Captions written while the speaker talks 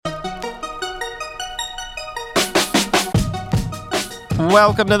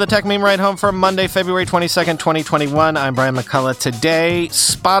Welcome to the Tech Meme Ride Home for Monday, February 22nd, 2021. I'm Brian McCullough. Today,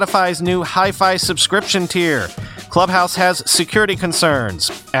 Spotify's new Hi-Fi subscription tier. Clubhouse has security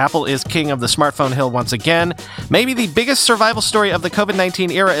concerns. Apple is king of the smartphone hill once again. Maybe the biggest survival story of the COVID-19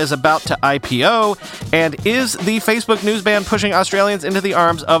 era is about to IPO. And is the Facebook news ban pushing Australians into the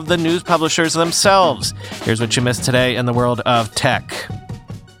arms of the news publishers themselves? Here's what you missed today in the world of tech.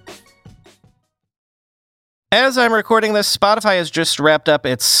 As I'm recording this, Spotify has just wrapped up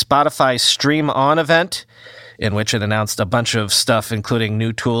its Spotify Stream On event, in which it announced a bunch of stuff, including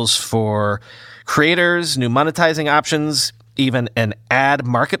new tools for creators, new monetizing options, even an ad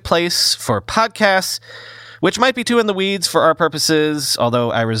marketplace for podcasts, which might be too in the weeds for our purposes, although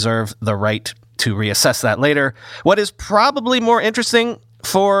I reserve the right to reassess that later. What is probably more interesting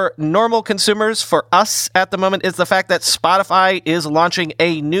for normal consumers, for us at the moment, is the fact that Spotify is launching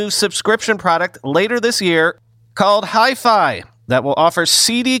a new subscription product later this year called Hi-Fi that will offer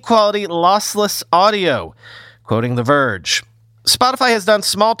CD-quality lossless audio, quoting The Verge. Spotify has done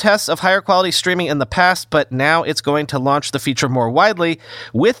small tests of higher quality streaming in the past, but now it's going to launch the feature more widely,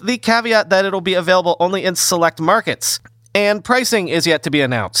 with the caveat that it'll be available only in select markets. And pricing is yet to be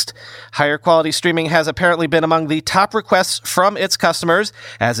announced. Higher quality streaming has apparently been among the top requests from its customers.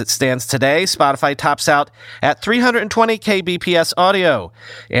 As it stands today, Spotify tops out at 320 kbps audio.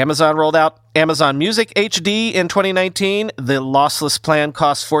 Amazon rolled out Amazon Music HD in 2019. The lossless plan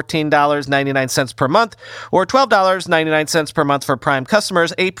costs $14.99 per month, or $12.99 per month for Prime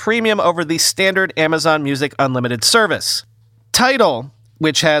customers, a premium over the standard Amazon Music Unlimited service. Tidal,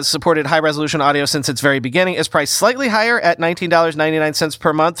 which has supported high-resolution audio since its very beginning, is priced slightly higher at $19.99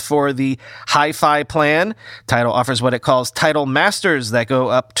 per month for the Hi-Fi plan. Tidal offers what it calls Tidal Masters that go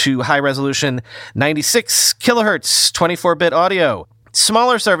up to high-resolution 96 kilohertz 24-bit audio.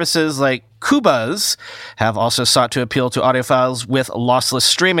 Smaller services like Qobuz have also sought to appeal to audiophiles with lossless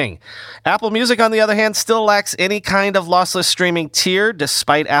streaming. Apple Music, on the other hand, still lacks any kind of lossless streaming tier,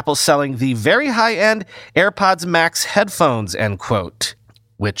 despite Apple selling the very high-end AirPods Max headphones, end quote.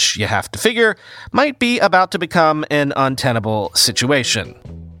 Which you have to figure might be about to become an untenable situation.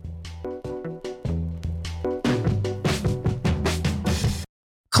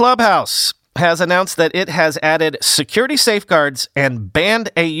 Clubhouse has announced that it has added security safeguards and banned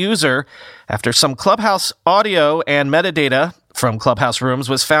a user after some Clubhouse audio and metadata from Clubhouse rooms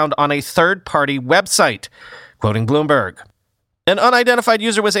was found on a third-party website, quoting Bloomberg. An unidentified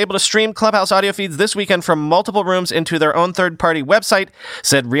user was able to stream Clubhouse audio feeds this weekend from multiple rooms into their own third-party website,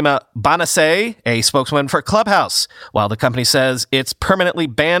 said Rima Banase, a spokesman for Clubhouse. While the company says it's permanently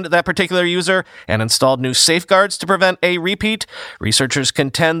banned that particular user and installed new safeguards to prevent a repeat, researchers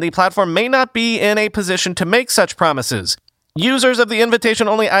contend the platform may not be in a position to make such promises. Users of the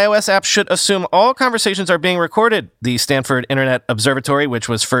invitation-only iOS app should assume all conversations are being recorded. The Stanford Internet Observatory, which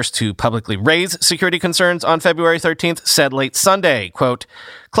was first to publicly raise security concerns on February 13th, said late Sunday, quote,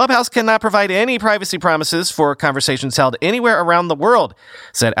 Clubhouse cannot provide any privacy promises for conversations held anywhere around the world,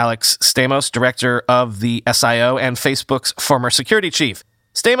 said Alex Stamos, director of the SIO and Facebook's former security chief.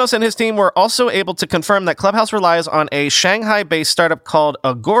 Stamos and his team were also able to confirm that Clubhouse relies on a Shanghai-based startup called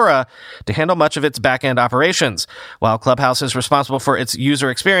Agora to handle much of its back-end operations. While Clubhouse is responsible for its user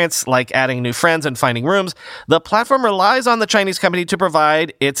experience, like adding new friends and finding rooms, the platform relies on the Chinese company to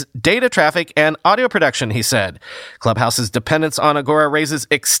provide its data traffic and audio production, he said. Clubhouse's dependence on Agora raises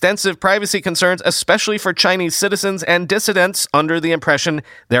extensive privacy concerns, especially for Chinese citizens and dissidents under the impression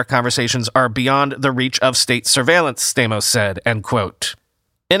their conversations are beyond the reach of state surveillance, Stamos said, end quote.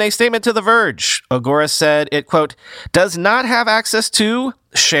 In a statement to The Verge, Agora said it, quote, does not have access to,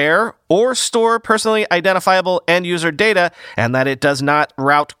 share, or store personally identifiable end-user data, and that it does not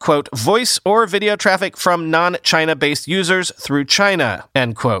route, quote, voice or video traffic from non-China-based users through China,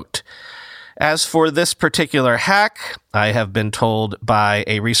 end quote. As for this particular hack, I have been told by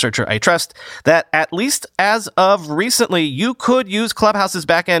a researcher I trust that at least as of recently, you could use Clubhouse's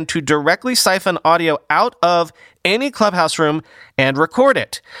backend to directly siphon audio out of any Clubhouse room and record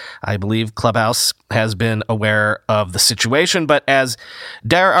it. I believe Clubhouse has been aware of the situation, but as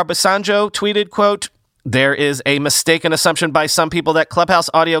Dara Arbasanjo tweeted, quote, there is a mistaken assumption by some people that Clubhouse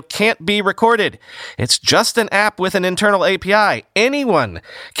audio can't be recorded. It's just an app with an internal API. Anyone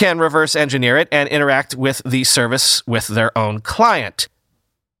can reverse engineer it and interact with the service with their own client.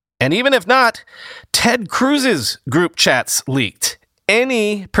 And even if not, Ted Cruz's group chats leaked.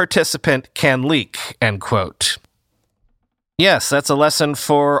 Any participant can leak, end quote. Yes, that's a lesson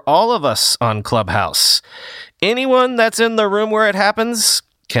for all of us on Clubhouse. Anyone that's in the room where it happens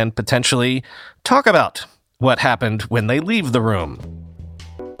can potentially talk about what happened when they leave the room.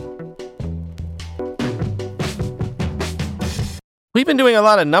 We've been doing a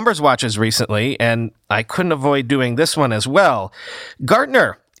lot of numbers watches recently, and I couldn't avoid doing this one as well.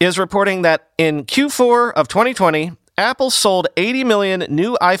 Gartner is reporting that in Q4 of 2020, Apple sold 80 million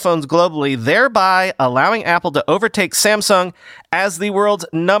new iPhones globally, thereby allowing Apple to overtake Samsung as the world's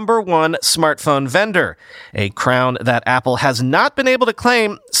 #1 smartphone vendor, a crown that Apple has not been able to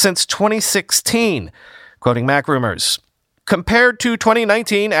claim since 2016, quoting MacRumors. Compared to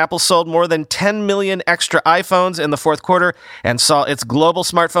 2019, Apple sold more than 10 million extra iPhones in the fourth quarter and saw its global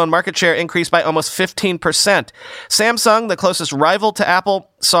smartphone market share increase by almost 15%. Samsung, the closest rival to Apple,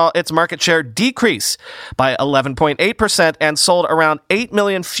 saw its market share decrease by 11.8% and sold around 8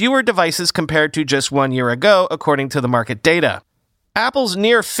 million fewer devices compared to just 1 year ago, according to the market data. Apple's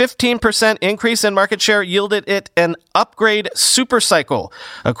near 15% increase in market share yielded it an upgrade supercycle,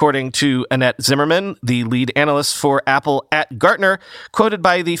 according to Annette Zimmerman, the lead analyst for Apple at Gartner, quoted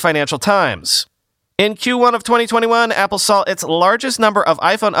by the Financial Times. In Q1 of 2021, Apple saw its largest number of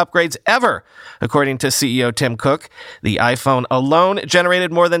iPhone upgrades ever, according to CEO Tim Cook. The iPhone alone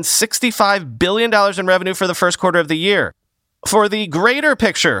generated more than $65 billion in revenue for the first quarter of the year. For the greater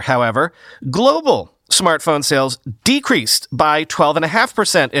picture, however, global smartphone sales decreased by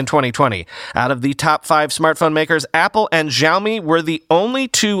 12.5% in 2020. Out of the top 5 smartphone makers, Apple and Xiaomi were the only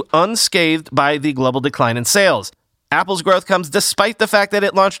two unscathed by the global decline in sales. Apple's growth comes despite the fact that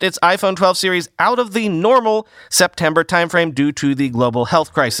it launched its iPhone 12 series out of the normal September timeframe due to the global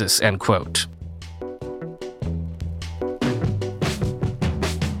health crisis, end quote.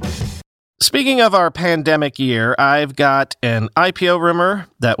 Speaking of our pandemic year, I've got an IPO rumor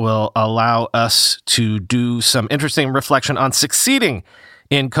that will allow us to do some interesting reflection on succeeding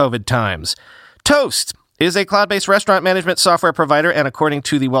in COVID times. Toast is a cloud-based restaurant management software provider, and according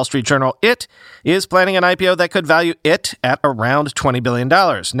to the Wall Street Journal, it is planning an IPO that could value it at around $20 billion.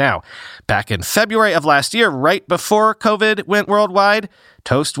 Now, back in February of last year, right before COVID went worldwide,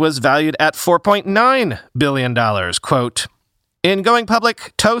 Toast was valued at $4.9 billion. Quote, in going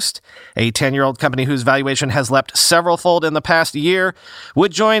public, Toast, a 10-year-old company whose valuation has leapt several-fold in the past year,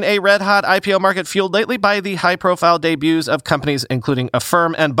 would join a red-hot IPO market fueled lately by the high-profile debuts of companies including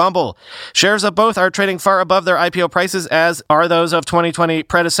Affirm and Bumble. Shares of both are trading far above their IPO prices, as are those of 2020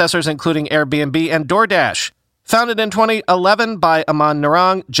 predecessors including Airbnb and DoorDash. Founded in 2011 by Aman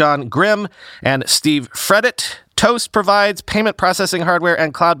Narang, John Grimm, and Steve Fredit, Toast provides payment processing hardware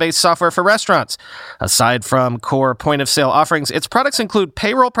and cloud-based software for restaurants. Aside from core point-of-sale offerings, its products include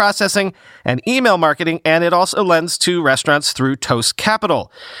payroll processing and email marketing, and it also lends to restaurants through Toast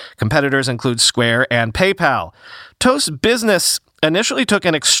Capital. Competitors include Square and PayPal. Toast Business initially took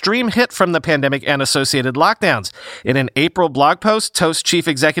an extreme hit from the pandemic and associated lockdowns. In an April blog post, Toast chief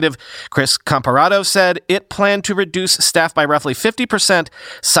executive Chris Comparato said it planned to reduce staff by roughly 50%,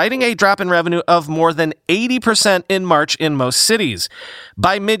 citing a drop in revenue of more than 80% in March in most cities.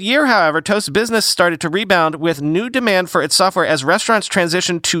 By mid-year, however, Toast Business started to rebound with new demand for its software as restaurants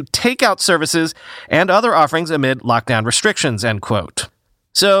transitioned to takeout services and other offerings amid lockdown restrictions, end quote.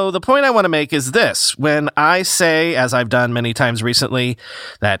 So the point I want to make is this. When I say, as I've done many times recently,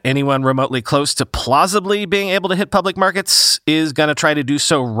 that anyone remotely close to plausibly being able to hit public markets is going to try to do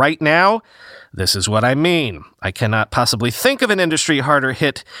so right now, this is what I mean. I cannot possibly think of an industry harder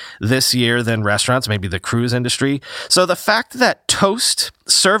hit this year than restaurants, maybe the cruise industry. So the fact that Toast,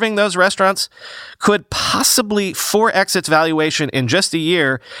 serving those restaurants, could possibly 4x its valuation in just a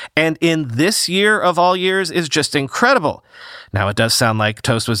year, and in this year of all years, is just incredible. Now, it does sound like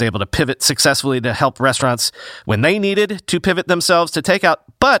Toast was able to pivot successfully to help restaurants when they needed to pivot themselves to takeout,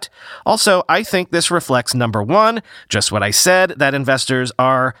 but also I think this reflects, number one, just what I said, that investors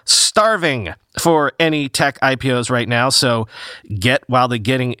are starving for any tech IPOs right now, so get while the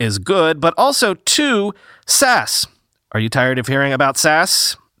getting is good, but also two, SaaS. Are you tired of hearing about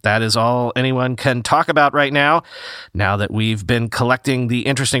SaaS? That is all anyone can talk about right now. Now that we've been collecting the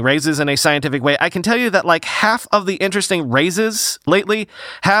interesting raises in a scientific way, I can tell you that like half of the interesting raises lately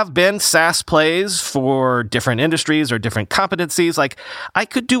have been SaaS plays for different industries or different competencies. Like, I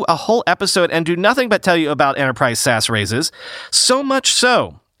could do a whole episode and do nothing but tell you about enterprise SaaS raises. So much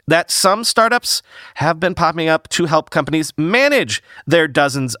so that some startups have been popping up to help companies manage their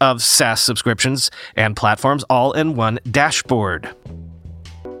dozens of SaaS subscriptions and platforms all in one dashboard.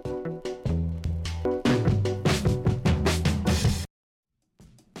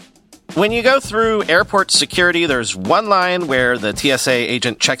 When you go through airport security, there's one line where the TSA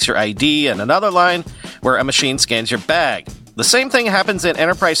agent checks your ID and another line where a machine scans your bag. The same thing happens in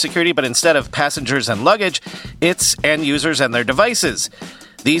enterprise security, but instead of passengers and luggage, it's end users and their devices.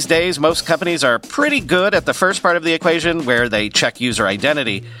 These days, most companies are pretty good at the first part of the equation where they check user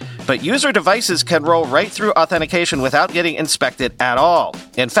identity. but user devices can roll right through authentication without getting inspected at all.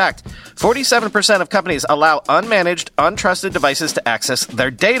 In fact, 47% of companies allow unmanaged, untrusted devices to access their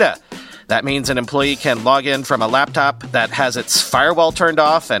data. That means an employee can log in from a laptop that has its firewall turned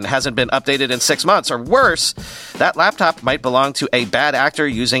off and hasn't been updated in 6 months. Or worse, that laptop might belong to a bad actor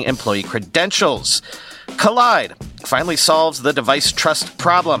using employee credentials. Kolide finally solves the device trust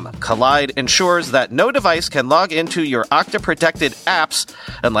problem. Kolide ensures that no device can log into your Okta-protected apps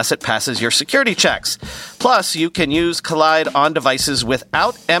unless it passes your security checks. Plus, you can use Kolide on devices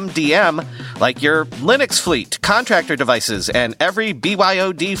without MDM, like your Linux fleet, contractor devices, and every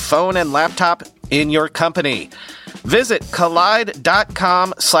BYOD phone and laptop in your company. Visit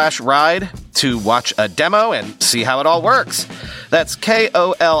kolide.com/ride to watch a demo and see how it all works. That's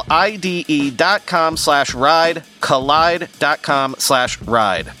KOLIDE.com/ride,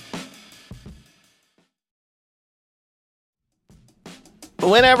 kolide.com/ride.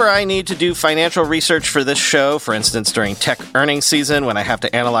 Whenever I need to do financial research for this show, for instance during tech earnings season when I have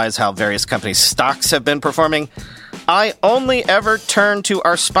to analyze how various companies' stocks have been performing, I only ever turn to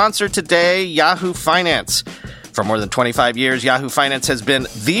our sponsor today, Yahoo Finance. For more than 25 years, Yahoo Finance has been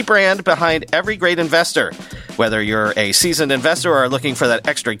the brand behind every great investor. Whether you're a seasoned investor or are looking for that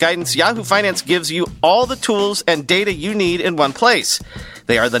extra guidance, Yahoo Finance gives you all the tools and data you need in one place.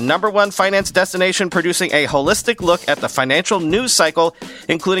 They are the #1 finance destination producing a holistic look at the financial news cycle,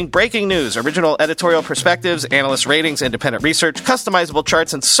 including breaking news, original editorial perspectives, analyst ratings, independent research, customizable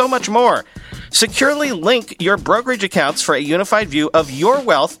charts, and so much more. Securely link your brokerage accounts for a unified view of your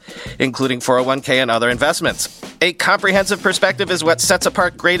wealth, including 401k and other investments. A comprehensive perspective is what sets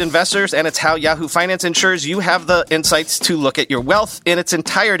apart great investors, and it's how Yahoo Finance ensures you have the insights to look at your wealth in its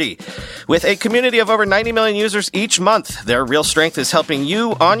entirety. With a community of over 90 million users each month, their real strength is helping you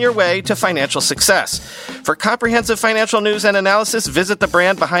on your way to financial success. For comprehensive financial news and analysis, visit the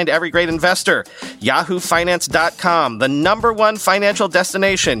brand behind every great investor, yahoofinance.com, the #1 financial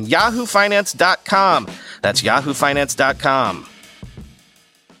destination, yahoofinance.com. That's yahoofinance.com.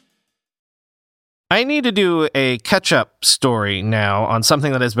 I need to do a catch-up story now on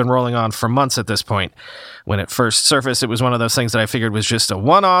something that has been rolling on for months at this point. When it first surfaced, it was one of those things that I figured was just a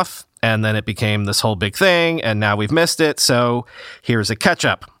one-off, and then it became this whole big thing, and now we've missed it, so here's a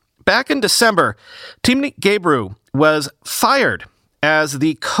catch-up. Back in December, Timnit Gebru was fired as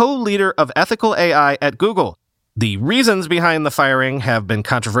the co-leader of ethical AI at Google. The reasons behind the firing have been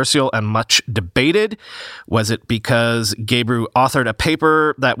controversial and much debated. Was it because Gebru authored a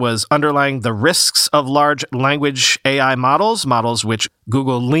paper that was underlying the risks of large language AI models which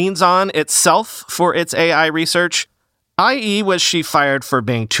Google leans on itself for its AI research? I.e., was she fired for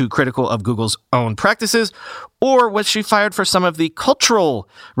being too critical of Google's own practices, or was she fired for some of the cultural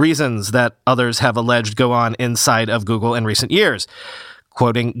reasons that others have alleged go on inside of Google in recent years?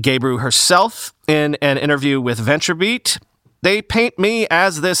 Quoting Gebru herself in an interview with VentureBeat, "They paint me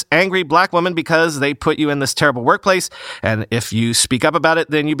as this angry black woman because they put you in this terrible workplace, and if you speak up about it,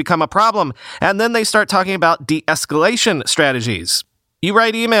 then you become a problem. And then they start talking about de-escalation strategies. You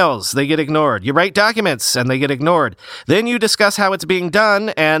write emails, they get ignored. You write documents, and they get ignored. Then you discuss how it's being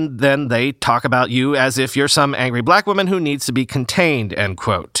done, and then they talk about you as if you're some angry black woman who needs to be contained," end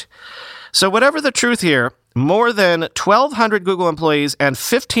quote. So whatever the truth here, more than 1,200 Google employees and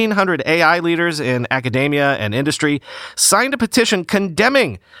 1,500 AI leaders in academia and industry signed a petition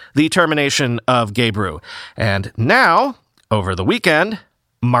condemning the termination of Gebru. And now, over the weekend,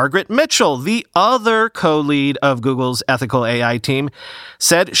 Margaret Mitchell, the other co-lead of Google's ethical AI team,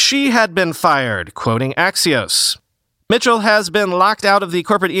 said she had been fired, quoting Axios. Mitchell has been locked out of the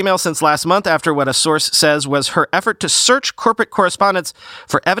corporate email since last month after what a source says was her effort to search corporate correspondence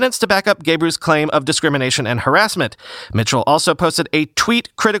for evidence to back up Gebru's claim of discrimination and harassment. Mitchell also posted a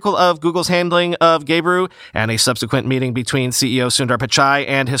tweet critical of Google's handling of Gebru and a subsequent meeting between CEO Sundar Pichai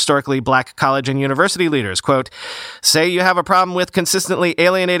and historically black college and university leaders. Quote, "Say you have a problem with consistently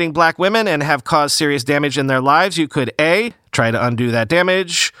alienating black women and have caused serious damage in their lives. You could A, try to undo that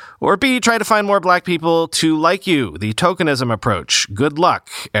damage, or B, try to find more black people to like you. The tokenism approach. Good luck,"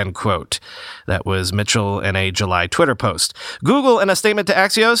 end quote. That was Mitchell in a July Twitter post. Google, in a statement to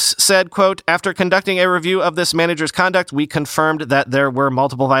Axios, said, quote, "After conducting a review of this manager's conduct, we confirmed that there were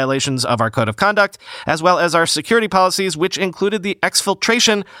multiple violations of our code of conduct, as well as our security policies, which included the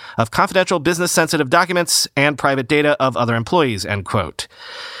exfiltration of confidential business-sensitive documents and private data of other employees," end quote.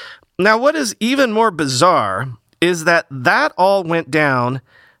 Now, what is even more bizarre is that all went down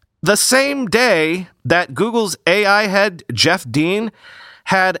the same day that Google's AI head, Jeff Dean,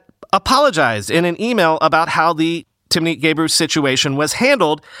 had apologized in an email about how the Timnit Gebru's situation was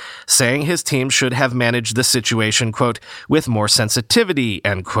handled, saying his team should have managed the situation, quote, with more sensitivity,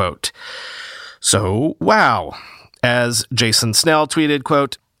 end quote. So, wow. As Jason Snell tweeted,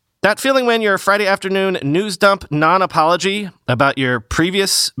 quote, that feeling when your Friday afternoon news dump non-apology about your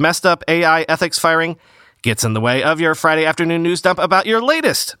previous messed up AI ethics firing gets in the way of your Friday afternoon news dump about your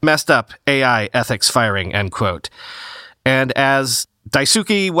latest messed up AI ethics firing, end quote. And as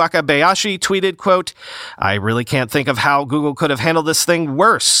Daisuke Wakabayashi tweeted, quote, I really can't think of how Google could have handled this thing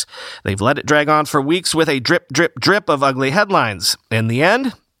worse. They've let it drag on for weeks with a drip, drip, drip of ugly headlines. In the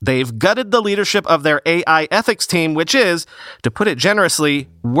end, they've gutted the leadership of their AI ethics team, which is, to put it generously,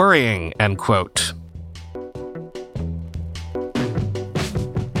 worrying, end quote.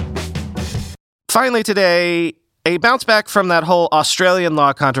 Finally today, a bounce back from that whole Australian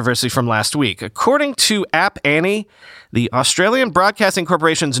law controversy from last week. According to App Annie, the Australian Broadcasting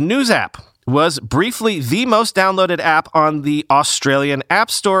Corporation's news app was briefly the most downloaded app on the Australian App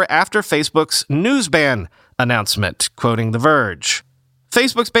Store after Facebook's news ban announcement, quoting The Verge.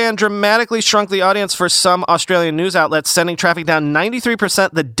 Facebook's ban dramatically shrunk the audience for some Australian news outlets, sending traffic down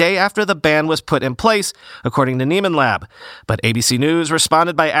 93% the day after the ban was put in place, according to Nieman Lab. But ABC News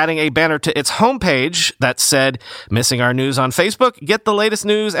responded by adding a banner to its homepage that said, missing our news on Facebook? Get the latest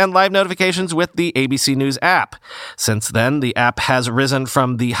news and live notifications with the ABC News app. Since then, the app has risen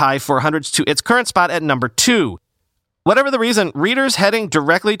from the high 400s to its current spot at number 2. Whatever the reason, readers heading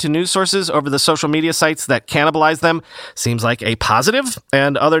directly to news sources over the social media sites that cannibalize them seems like a positive,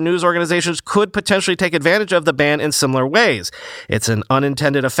 and other news organizations could potentially take advantage of the ban in similar ways. It's an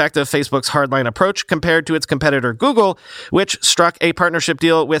unintended effect of Facebook's hardline approach compared to its competitor Google, which struck a partnership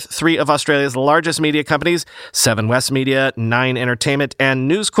deal with 3 of Australia's largest media companies, 7 West Media, 9 Entertainment, and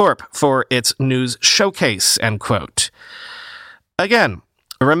News Corp for its news showcase, end quote. Again,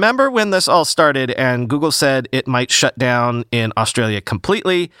 remember when this all started and Google said it might shut down in Australia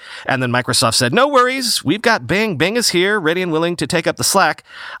completely, and then Microsoft said, no worries, we've got Bing. Bing is here, ready and willing to take up the slack.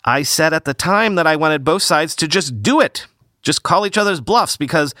 I said at the time that I wanted both sides to just do it. Just call each other's bluffs,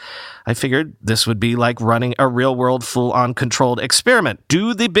 because I figured this would be like running a real-world, full-on controlled experiment.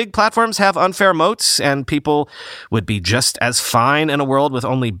 Do the big platforms have unfair moats and people would be just as fine in a world with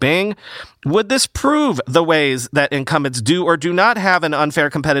only Bing? Would this prove the ways that incumbents do or do not have an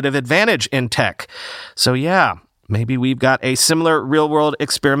unfair competitive advantage in tech? So yeah, maybe we've got a similar real-world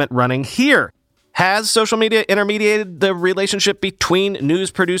experiment running here. Has social media intermediated the relationship between news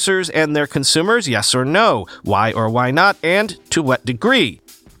producers and their consumers? Yes or no? Why or why not? And to what degree?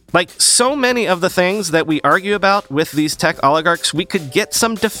 Like so many of the things that we argue about with these tech oligarchs, we could get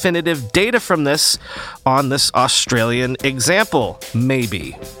some definitive data from this on this Australian example,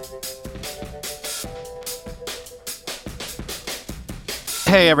 maybe.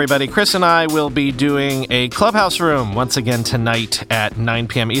 Hey everybody, Chris and I will be doing a Clubhouse room once again tonight at 9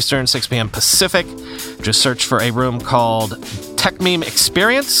 p.m. Eastern, 6 p.m. Pacific. Just search for a room called Tech Meme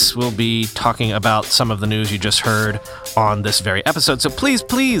Experience. We'll be talking about some of the news you just heard on this very episode. So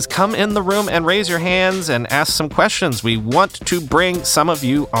please come in the room and raise your hands and ask some questions. We want to bring some of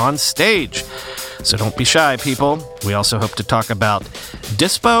you on stage. So don't be shy, people. We also hope to talk about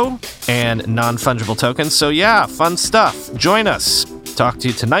Dispo and non-fungible tokens. So yeah, fun stuff. Join us. Talk to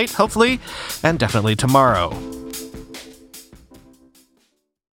you tonight, hopefully, and definitely tomorrow.